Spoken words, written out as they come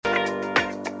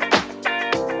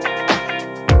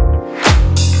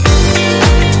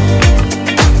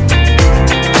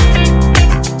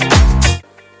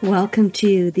Welcome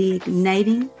to the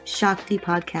Igniting Shakti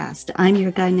podcast. I'm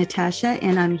your guide, Natasha,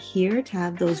 and I'm here to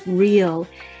have those real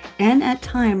and at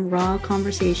time raw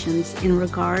conversations in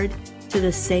regard to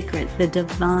the sacred, the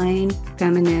divine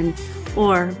feminine,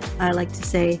 or I like to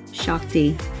say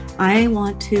Shakti. I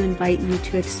want to invite you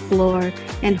to explore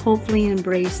and hopefully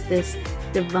embrace this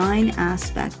divine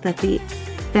aspect that the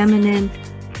feminine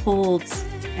holds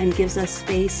and gives us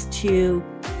space to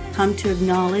come to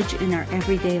acknowledge in our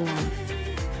everyday life.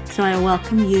 So I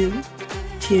welcome you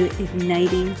to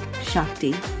Igniting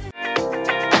Shakti.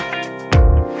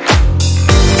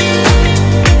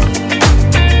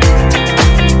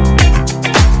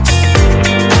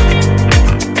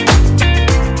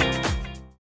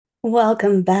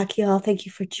 Welcome back, y'all. Thank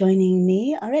you for joining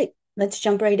me. All right, let's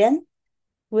jump right in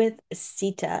with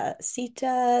Sita.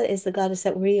 Sita is the goddess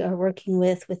that we are working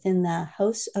with within the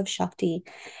House of Shakti.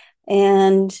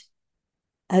 And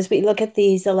as we look at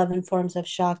these 11 forms of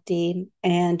Shakti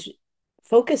and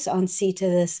focus on Sita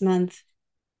this month,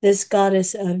 this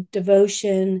goddess of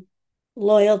devotion,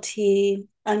 loyalty,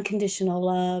 unconditional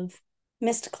love,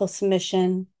 mystical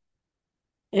submission,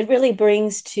 it really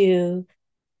brings to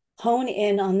hone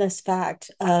in on this fact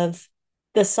of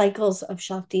the cycles of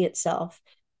Shakti itself,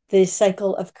 the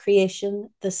cycle of creation,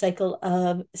 the cycle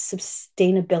of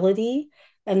sustainability,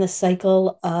 and the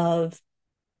cycle of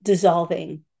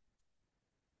dissolving.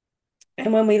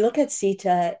 And when we look at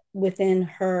Sita within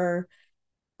her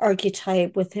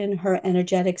archetype, within her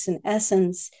energetics and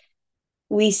essence,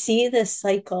 we see this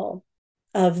cycle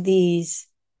of these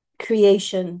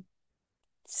creation,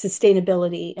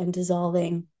 sustainability, and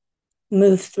dissolving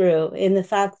move through, in the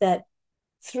fact that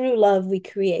through love we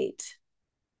create,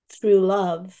 through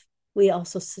love we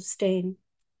also sustain,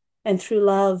 and through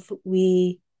love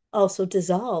we also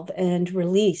dissolve and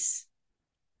release.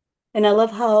 And I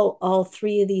love how all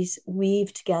three of these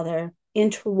weave together,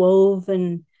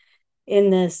 interwoven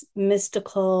in this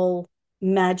mystical,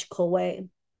 magical way.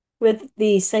 With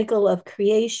the cycle of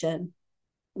creation,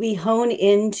 we hone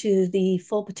into the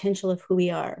full potential of who we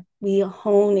are. We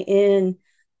hone in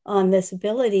on this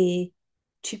ability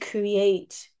to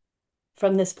create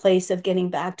from this place of getting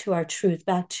back to our truth,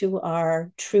 back to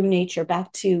our true nature,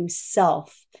 back to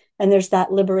self. And there's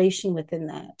that liberation within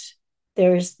that.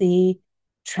 There's the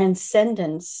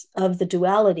transcendence of the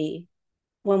duality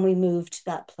when we move to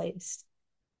that place.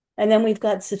 And then we've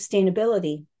got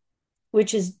sustainability,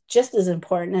 which is just as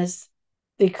important as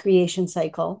the creation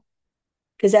cycle.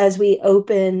 Because as we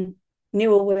open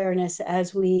new awareness,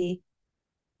 as we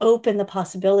open the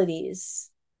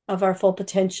possibilities of our full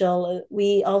potential,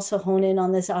 we also hone in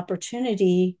on this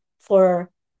opportunity for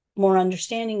more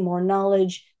understanding, more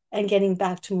knowledge, and getting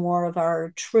back to more of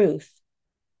our truth.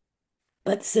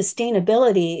 But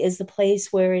sustainability is the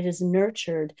place where it is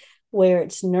nurtured, where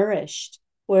it's nourished,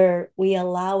 where we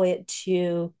allow it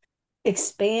to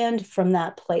expand from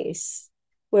that place,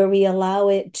 where we allow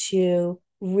it to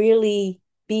really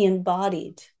be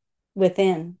embodied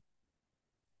within,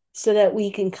 so that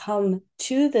we can come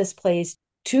to this place,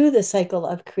 to the cycle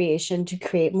of creation, to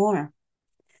create more.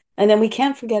 And then we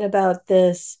can't forget about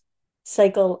this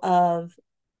cycle of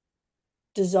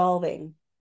dissolving,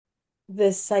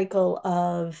 this cycle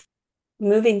of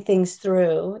moving things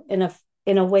through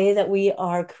in a way that we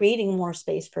are creating more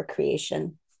space for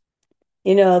creation.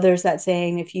 You know, there's that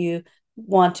saying, if you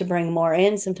want to bring more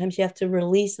in, sometimes you have to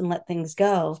release and let things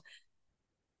go.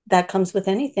 That comes with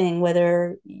anything,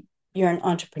 whether you're an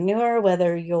entrepreneur,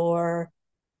 whether you're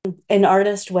an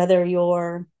artist, whether you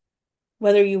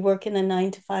work in a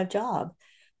 9-to-5 job.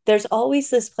 There's always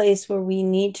this place where we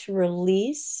need to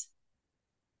release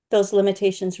those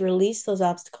limitations, release those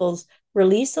obstacles,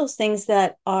 release those things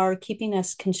that are keeping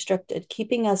us constricted,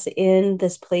 keeping us in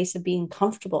this place of being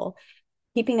comfortable,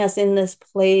 keeping us in this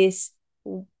place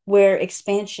where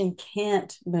expansion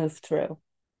can't move through.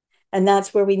 And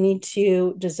that's where we need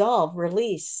to dissolve,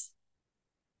 release,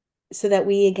 so that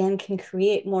we again can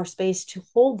create more space to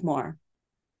hold more.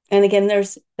 And again,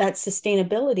 there's that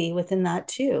sustainability within that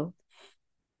too.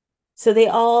 So they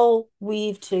all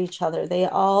weave to each other. They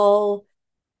all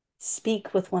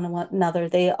speak with one another.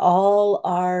 They all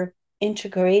are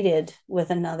integrated with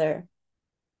another.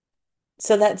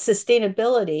 So that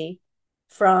sustainability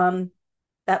from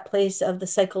that place of the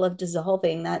cycle of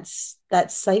dissolving, that's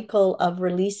that cycle of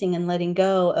releasing and letting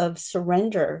go, of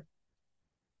surrender.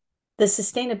 The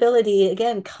sustainability,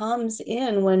 again, comes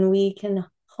in when we can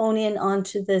hone in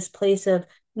onto this place of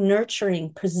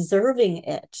nurturing, preserving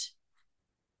it,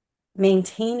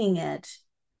 maintaining it.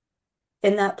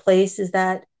 In that place is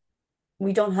that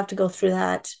we don't have to go through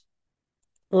that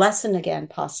lesson again,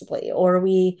 possibly, or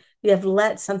we have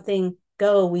let something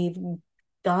go. We've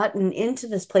gotten into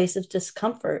this place of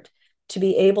discomfort to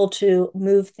be able to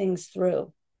move things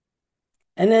through.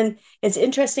 And then it's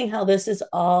interesting how this is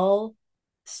all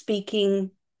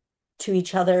speaking to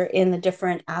each other in the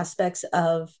different aspects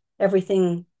of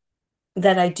everything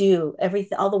that I do,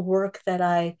 everything, all the work that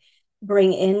I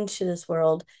bring into this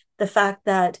world. The fact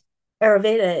that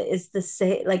Ayurveda is the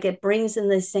same, like it brings in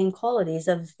the same qualities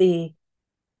of the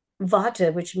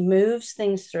Vata, which moves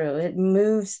things through, it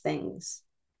moves things.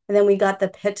 And then we got the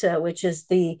Pitta, which is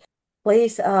the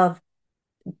place of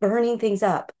burning things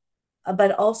up,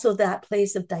 but also that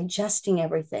place of digesting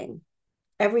everything,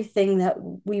 everything that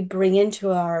we bring into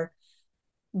our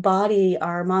body,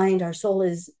 our mind, our soul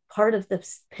is part of the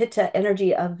Pitta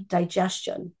energy of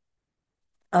digestion,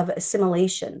 of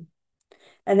assimilation.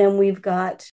 And then we've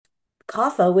got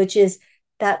Kapha, which is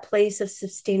that place of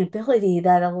sustainability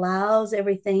that allows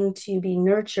everything to be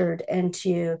nurtured and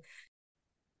to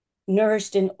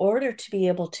nourished in order to be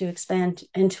able to expand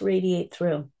and to radiate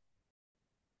through.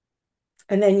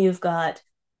 And then you've got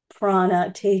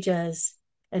Prana, Tejas,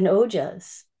 and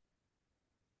Ojas.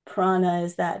 Prana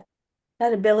is that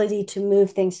ability to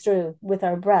move things through with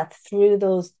our breath through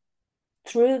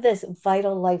this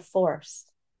vital life force.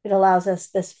 It allows us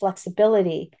this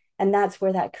flexibility, and that's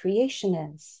where that creation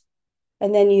is.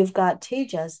 And then you've got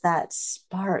Tejas, that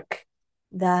spark,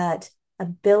 that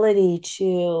ability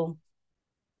to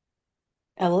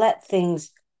let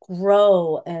things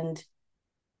grow and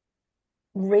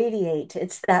radiate.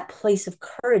 It's that place of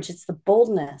courage, it's the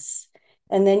boldness.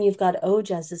 And then you've got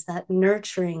Ojas, is that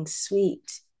nurturing,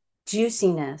 sweet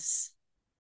juiciness,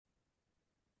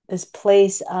 this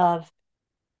place of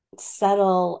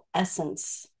subtle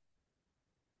essence,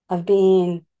 of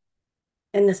being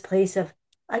in this place of,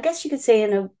 I guess you could say,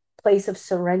 in a place of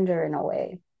surrender in a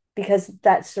way, because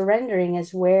that surrendering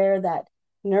is where that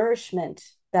nourishment,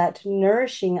 that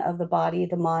nourishing of the body,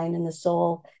 the mind, and the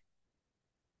soul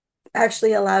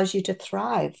actually allows you to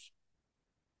thrive.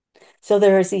 So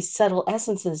there is these subtle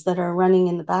essences that are running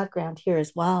in the background here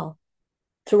as well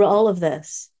through all of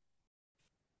this,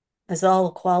 as all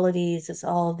the qualities, as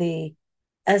all the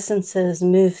essences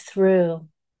move through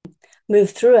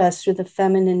us through the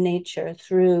feminine nature,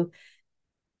 through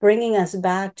bringing us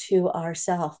back to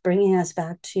ourself, bringing us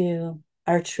back to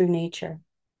our true nature.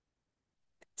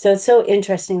 So it's so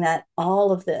interesting that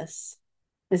all of this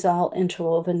is all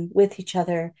interwoven with each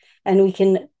other, and we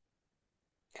can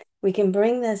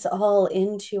bring this all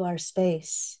into our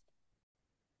space,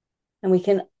 and we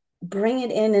can bring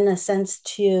it in a sense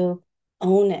to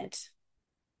own it.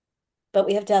 But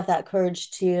we have to have that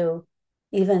courage to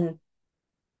even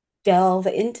delve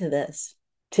into this,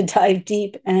 to dive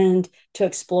deep and to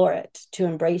explore it, to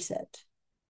embrace it.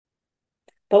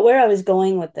 But where I was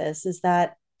going with this is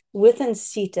that within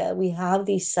Sita, we have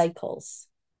these cycles,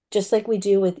 just like we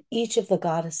do with each of the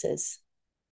goddesses.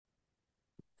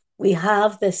 We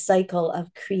have this cycle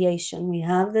of creation. We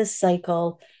have this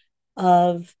cycle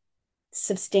of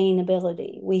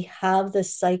sustainability. We have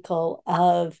this cycle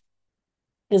of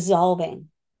dissolving.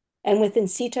 And within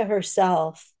Sita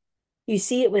herself, you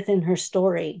see it within her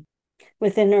story,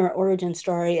 within her origin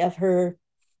story of her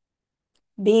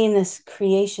being this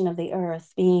creation of the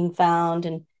earth, being found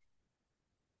and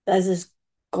as this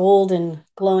golden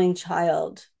glowing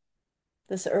child,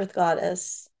 this earth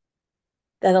goddess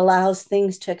that allows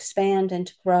things to expand and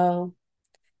to grow.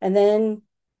 And then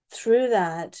through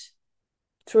that,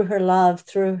 through her love,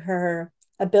 through her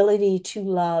ability to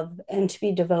love and to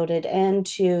be devoted and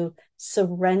to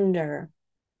surrender,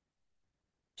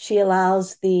 she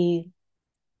allows the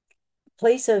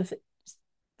place of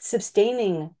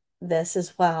sustaining this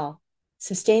as well,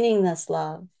 sustaining this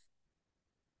love,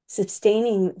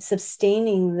 sustaining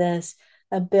this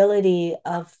ability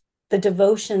of the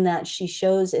devotion that she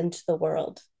shows into the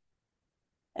world.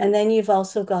 And then you've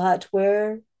also got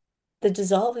where the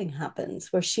dissolving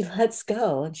happens, where she lets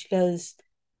go and she goes,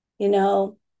 you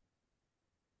know,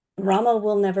 Rama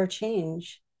will never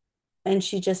change. And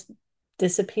she just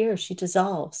disappears. She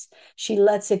dissolves. She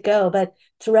lets it go. But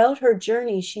throughout her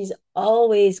journey, she's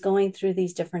always going through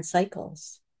these different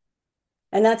cycles.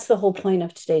 And that's the whole point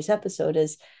of today's episode,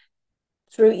 is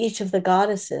through each of the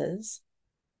goddesses,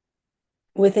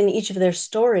 within each of their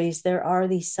stories, there are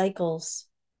these cycles.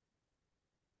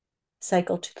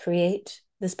 Cycle to create,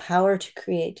 this power to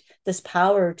create, this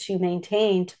power to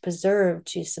maintain, to preserve,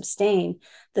 to sustain,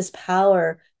 this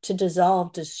power to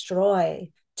dissolve, destroy,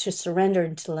 to surrender,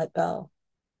 and to let go.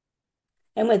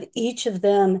 And with each of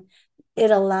them,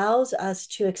 it allows us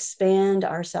to expand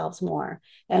ourselves more.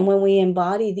 And when we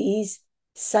embody these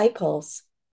cycles,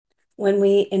 when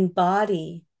we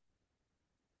embody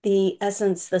the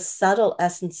essence, the subtle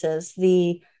essences,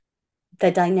 the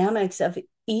dynamics of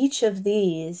each of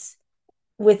these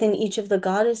within each of the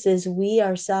goddesses, we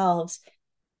ourselves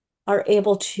are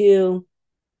able to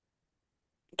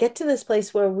get to this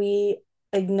place where we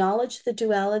acknowledge the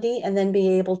duality and then be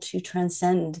able to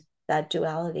transcend that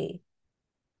duality.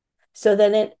 So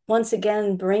then it once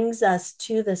again brings us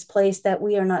to this place that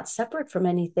we are not separate from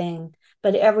anything,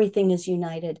 but everything is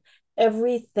united.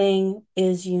 Everything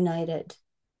is united.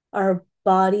 Our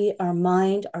body, our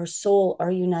mind, our soul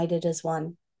are united as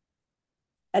one.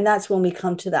 And that's when we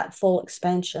come to that full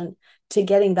expansion, to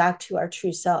getting back to our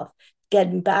true self,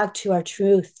 getting back to our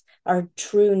truth, our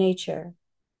true nature.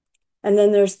 And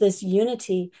then there's this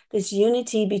unity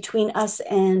between us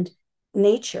and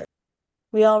nature.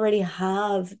 We already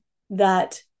have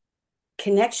that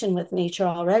connection with nature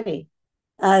already,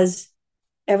 as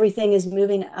everything is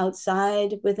moving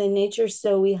outside within nature,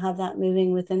 so we have that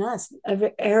moving within us.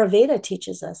 Ayurveda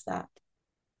teaches us that.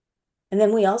 And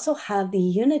then we also have the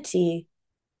unity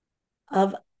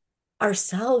of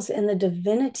ourselves and the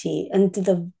divinity and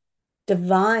the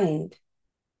divine.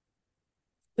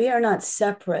 We are not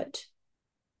separate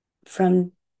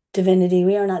from divinity.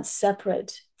 We are not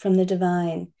separate from the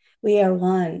divine. We are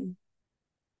one.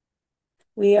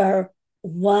 We are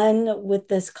one with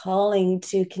this calling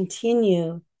to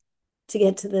continue to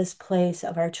get to this place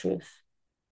of our truth.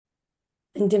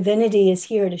 And divinity is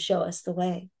here to show us the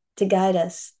way, to guide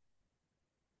us.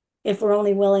 If we're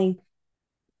only willing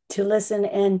to listen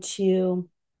and to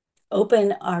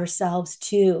open ourselves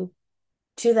to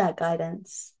that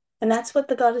guidance. And that's what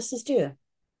the goddesses do.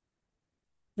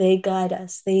 They guide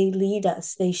us, they lead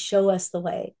us, they show us the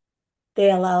way. They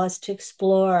allow us to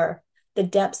explore the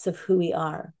depths of who we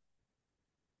are.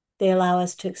 They allow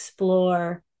us to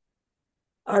explore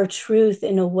our truth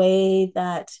in a way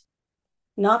that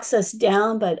knocks us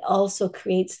down, but also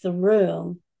creates the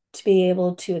room to be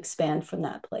able to expand from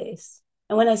that place.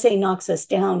 And when I say knocks us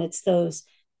down, it's those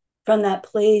from that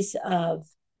place of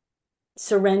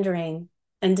surrendering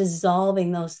and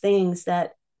dissolving those things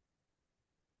that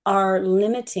are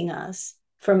limiting us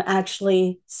from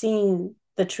actually seeing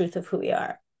the truth of who we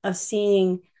are, of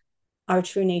seeing our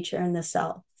true nature in the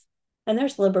self. And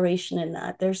there's liberation in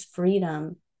that. There's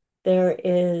freedom. There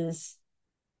is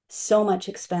so much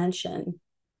expansion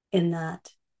in that.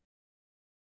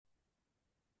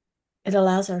 It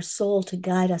allows our soul to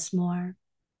guide us more,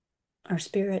 our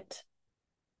spirit.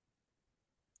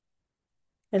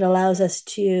 It allows us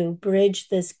to bridge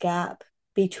this gap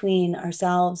between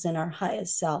ourselves and our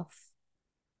highest self.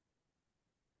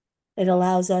 It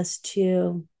allows us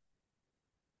to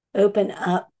open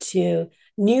up to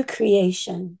new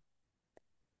creation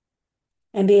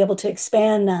and be able to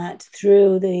expand that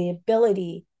through the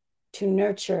ability to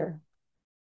nurture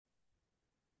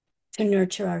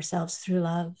ourselves through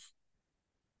love,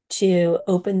 to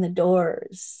open the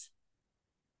doors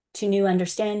to new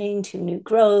understanding, to new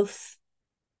growth,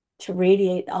 to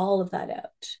radiate all of that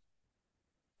out.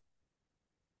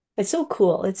 It's so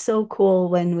cool. It's so cool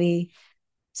when we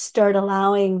start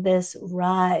allowing this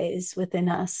rise within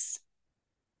us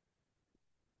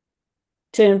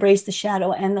to embrace the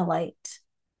shadow and the light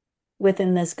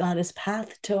within this goddess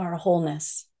path to our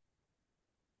wholeness,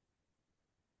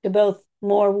 to both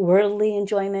more worldly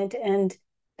enjoyment and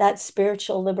that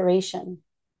spiritual liberation,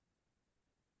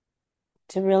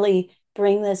 to really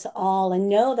bring this all and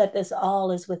know that this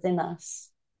all is within us.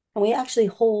 And we actually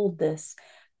hold this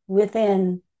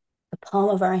within the palm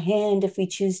of our hand if we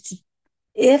choose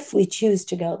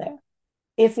to go there,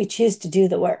 if we choose to do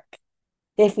the work,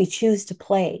 if we choose to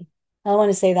play. I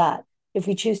want to say that if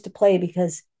we choose to play,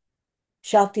 because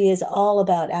Shakti is all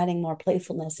about adding more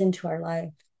playfulness into our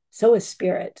life. So is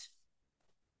spirit.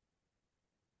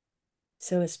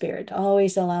 So is spirit,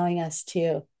 always allowing us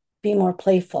to be more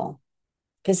playful,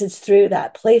 because it's through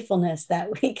that playfulness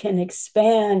that we can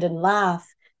expand and laugh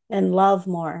and love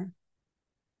more.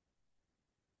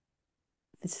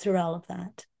 It's through all of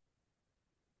that.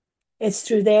 It's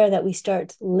through there that we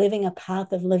start living a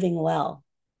path of living well.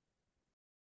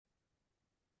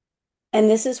 And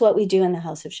this is what we do in the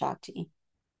House of Shakti.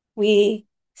 We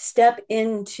step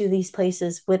into these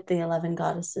places with the 11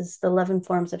 goddesses, the 11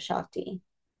 forms of Shakti.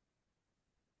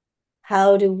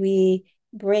 How do we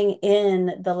bring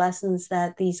in the lessons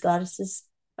that these goddesses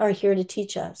are here to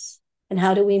teach us? And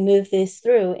how do we move this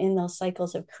through in those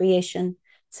cycles of creation,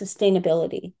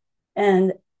 sustainability,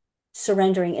 and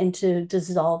surrendering into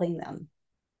dissolving them?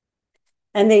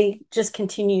 And they just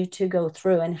continue to go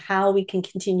through, and how we can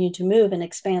continue to move and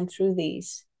expand through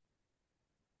these.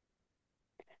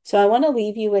 So I want to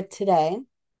leave you with today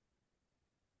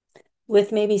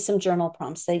with maybe some journal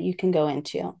prompts that you can go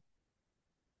into.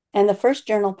 And the first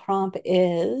journal prompt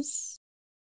is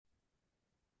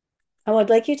I would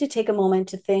like you to take a moment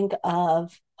to think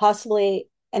of possibly,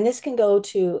 and this can go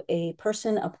to a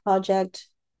person, a project,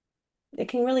 it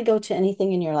can really go to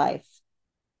anything in your life.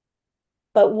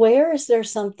 But where is there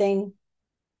something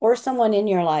or someone in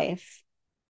your life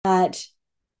that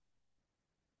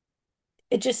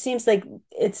it just seems like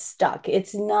it's stuck?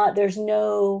 It's not, there's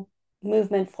no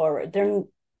movement forward. There,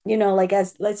 like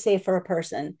as let's say for a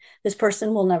person, this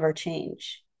person will never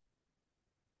change.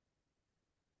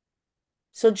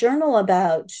 So journal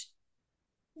about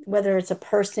whether it's a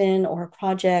person or a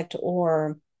project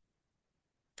or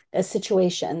a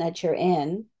situation that you're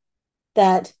in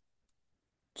that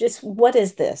just what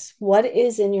is this? What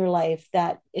is in your life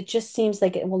that it just seems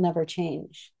like it will never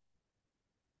change?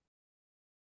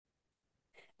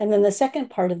 And then the second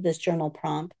part of this journal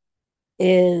prompt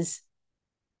is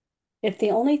if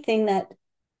the only thing that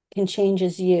can change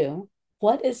is you,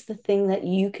 what is the thing that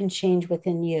you can change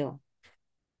within you?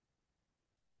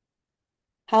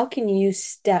 How can you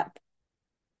step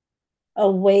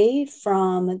away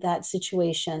from that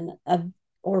situation of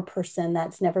or person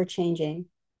that's never changing?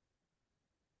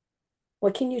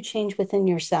 What can you change within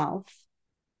yourself?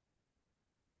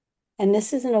 And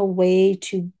this isn't a way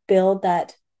to build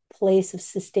that place of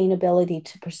sustainability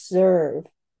to preserve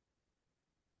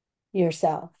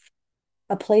yourself,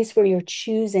 a place where you're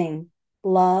choosing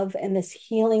love and this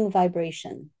healing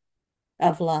vibration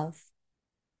of love.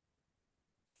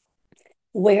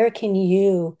 Where can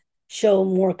you show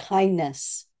more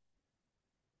kindness?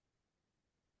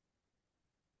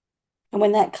 And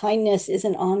when that kindness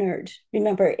isn't honored,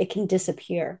 remember, it can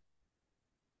disappear.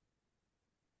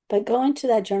 But go into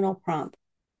that journal prompt.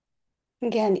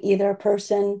 Again, either a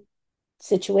person,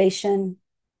 situation,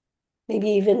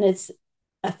 maybe even it's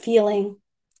a feeling,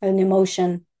 an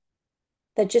emotion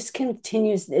that just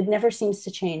continues. It never seems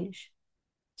to change.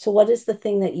 So, what is the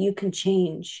thing that you can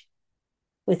change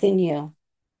within you?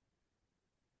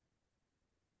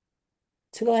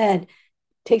 So, go ahead,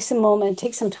 take some moment,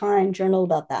 take some time, journal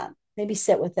about that. Maybe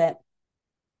sit with it.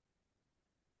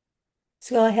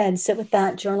 So, go ahead, sit with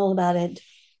that, journal about it,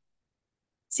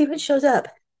 see what shows up.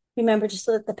 Remember, just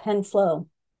let the pen flow.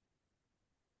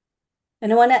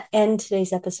 And I want to end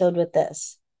today's episode with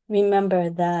this. Remember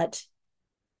that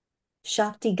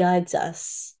Shakti guides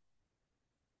us,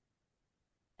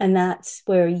 and that's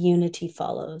where unity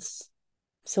follows.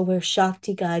 So, where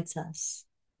Shakti guides us,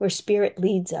 where spirit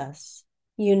leads us,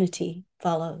 unity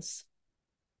follows.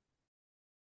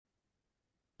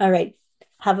 All right.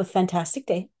 Have a fantastic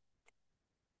day.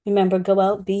 Remember, go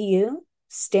out, be you,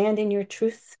 stand in your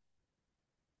truth,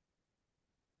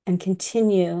 and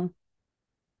continue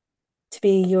to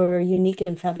be your unique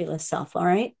and fabulous self. All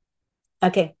right.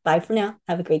 Okay. Bye for now.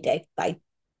 Have a great day. Bye.